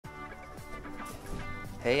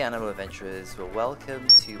Hey animal adventurers, well welcome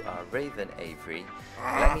to our Raven aviary.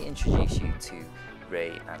 Let me introduce you to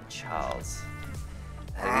Rey and Charles.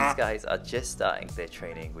 These guys are just starting their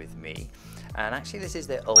training with me, and actually this is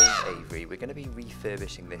their old aviary. We're going to be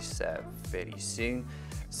refurbishing this fairly soon,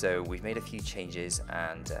 so we've made a few changes,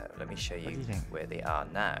 and let me show you where they are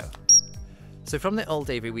now. So from the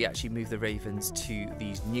old aviary we actually moved the ravens to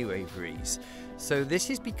these new aviaries. So this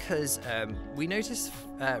is because we noticed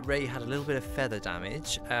Rey had a little bit of feather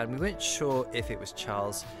damage, and we weren't sure if it was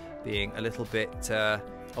Charles being a little bit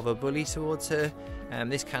of a bully towards her.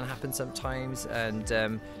 This can happen sometimes,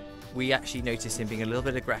 and we actually noticed him being a little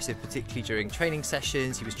bit aggressive, particularly during training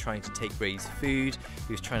sessions. He was trying to take Rey's food,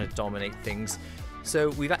 he was trying to dominate things. So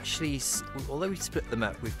we've actually, although we split them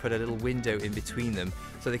up, we've put a little window in between them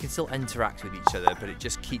so they can still interact with each other, but it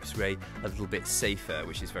just keeps Rey a little bit safer,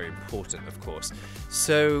 which is very important, of course.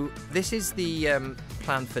 So this is the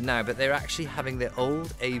plan for now, but they're actually having their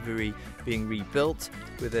old aviary being rebuilt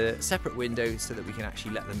with a separate window so that we can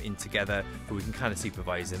actually let them in together, but we can kind of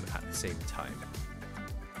supervise them at the same time.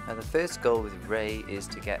 Now the first goal with Rey is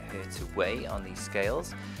to get her to weigh on these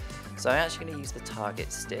scales. So I'm actually going to use the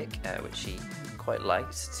target stick, which she quite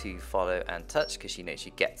likes to follow and touch because she knows she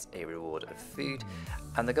gets a reward of food,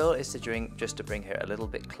 and the goal is to bring her a little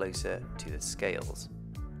bit closer to the scales.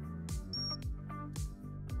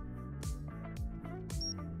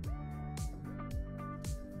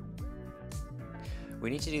 We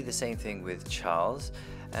need to do the same thing with Charles,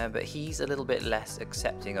 but he's a little bit less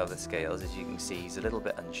accepting of the scales. As you can see, he's a little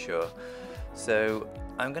bit unsure, so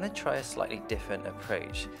I'm going to try a slightly different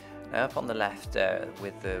approach. Now up on the left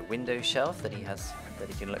with the window shelf that he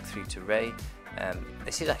can look through to Rey,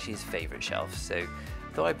 this is actually his favourite shelf, so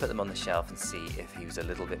I thought I'd put them on the shelf and see if he was a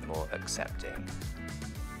little bit more accepting.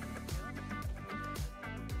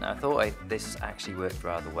 Now I thought this actually worked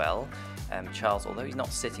rather well. Charles, although he's not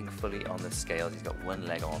sitting fully on the scales, he's got one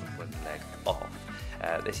leg on, one leg off.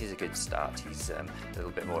 This is a good start. He's a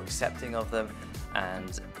little bit more accepting of them,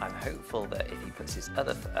 and I'm hopeful that if he puts his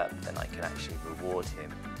other foot up, then I can actually reward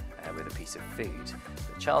him with a piece of food.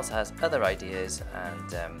 But Charles has other ideas,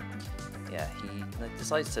 and yeah, he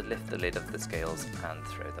decides to lift the lid of the scales and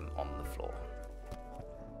throw them on the floor.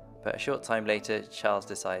 But a short time later, Charles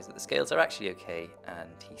decides that the scales are actually okay, and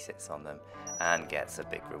he sits on them and gets a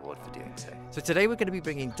big reward for doing so. So today we're going to be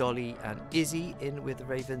bringing Dolly and Izzy in with the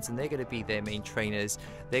ravens, and they're going to be their main trainers.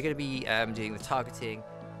 They're going to be doing the targeting.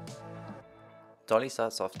 Dolly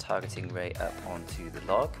starts off targeting Rey up onto the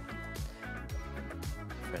log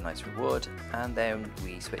for a nice reward, and then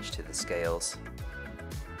we switch to the scales,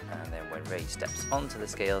 and then when Rey steps onto the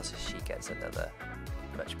scales, she gets another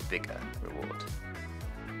much bigger reward.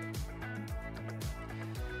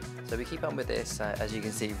 So we keep on with this. As you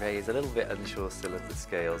can see, Rey is a little bit unsure still of the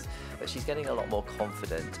scales, but she's getting a lot more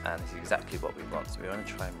confident, and this is exactly what we want. So we want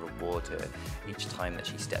to try and reward her each time that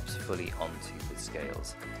she steps fully onto the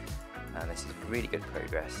scales, and this is really good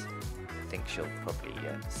progress. I think she'll probably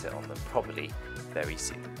sit on them properly very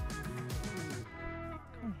soon.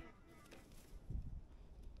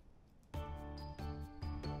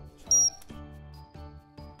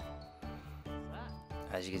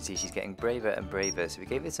 As you can see, she's getting braver and braver, so we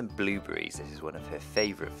gave her some blueberries. This is one of her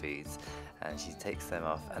favourite foods, and she takes them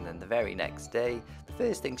off, and then the very next day, the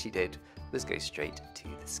first thing she did was go straight to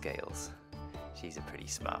the scales. She's a pretty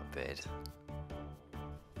smart bird.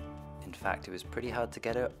 In fact, it was pretty hard to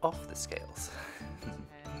get her off the scales.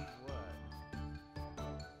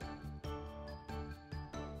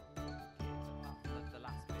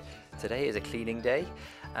 Today is a cleaning day,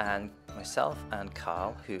 and myself and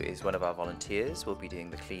Carl, who is one of our volunteers, will be doing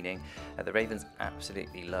the cleaning. The ravens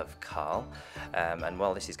absolutely love Carl, and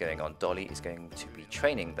while this is going on, Dolly is going to be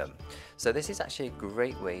training them. So this is actually a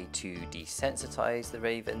great way to desensitize the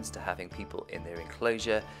ravens to having people in their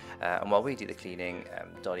enclosure, and while we do the cleaning,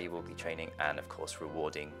 Dolly will be training and of course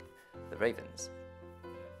rewarding the ravens.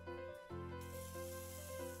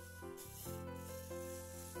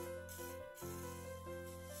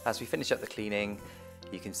 As we finish up the cleaning,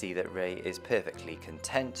 you can see that Rey is perfectly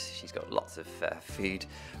content. She's got lots of food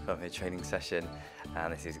from her training session,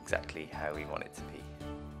 and this is exactly how we want it to be.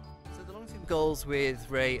 So the long-term goals with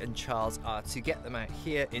Rey and Charles are to get them out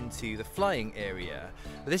here into the flying area.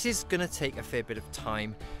 But this is going to take a fair bit of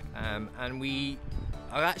time, and we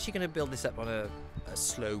are actually going to build this up on a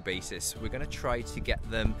slow basis. We're going to try to get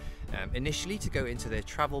them initially to go into their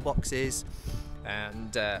travel boxes,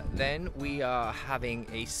 and then we are having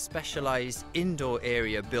a specialized indoor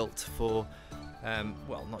area built for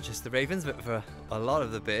well, not just the ravens, but for a lot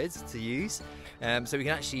of the birds to use, so we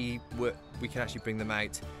can actually bring them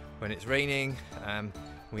out when it's raining,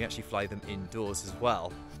 We actually fly them indoors as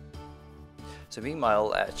well. So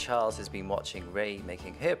meanwhile, Charles has been watching Rey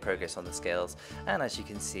making her progress on the scales, and as you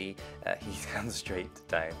can see, he's gone straight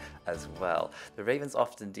down as well. The ravens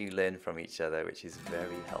often do learn from each other, which is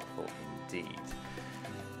very helpful indeed.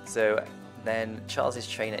 So then Charles's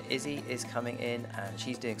trainer Izzy is coming in, and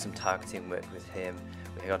she's doing some targeting work with him.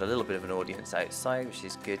 We've got a little bit of an audience outside, which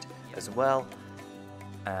is good as well.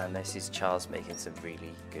 And this is Charles making some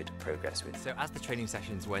really good progress with. So as the training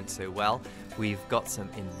sessions went so well, we've got some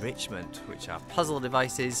enrichment, which are puzzle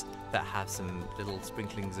devices that have some little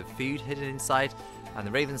sprinklings of food hidden inside, and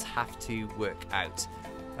the ravens have to work out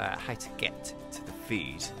how to get to the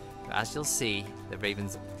food. But as you'll see, the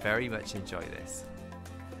ravens very much enjoy this.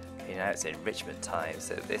 Okay, now it's enrichment time.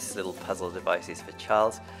 So this little puzzle device is for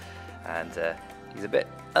Charles, and he's a bit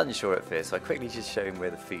unsure at first, so I quickly just show him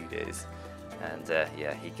where the food is. And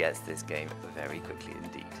yeah, he gets this game very quickly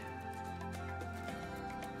indeed.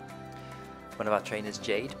 One of our trainers,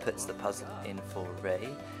 Jade, puts the puzzle in for Rey,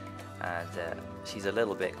 and she's a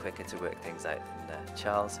little bit quicker to work things out than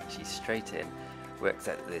Charles. She's straight in, works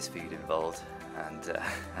out that there's food involved, and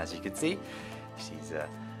as you can see, she's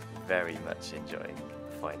very much enjoying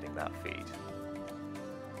finding that food.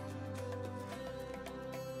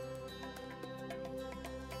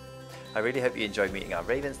 I really hope you enjoyed meeting our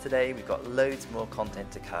ravens today. We've got loads more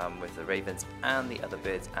content to come with the ravens and the other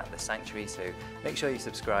birds at the sanctuary, so make sure you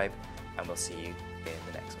subscribe, and we'll see you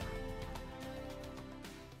in the next one.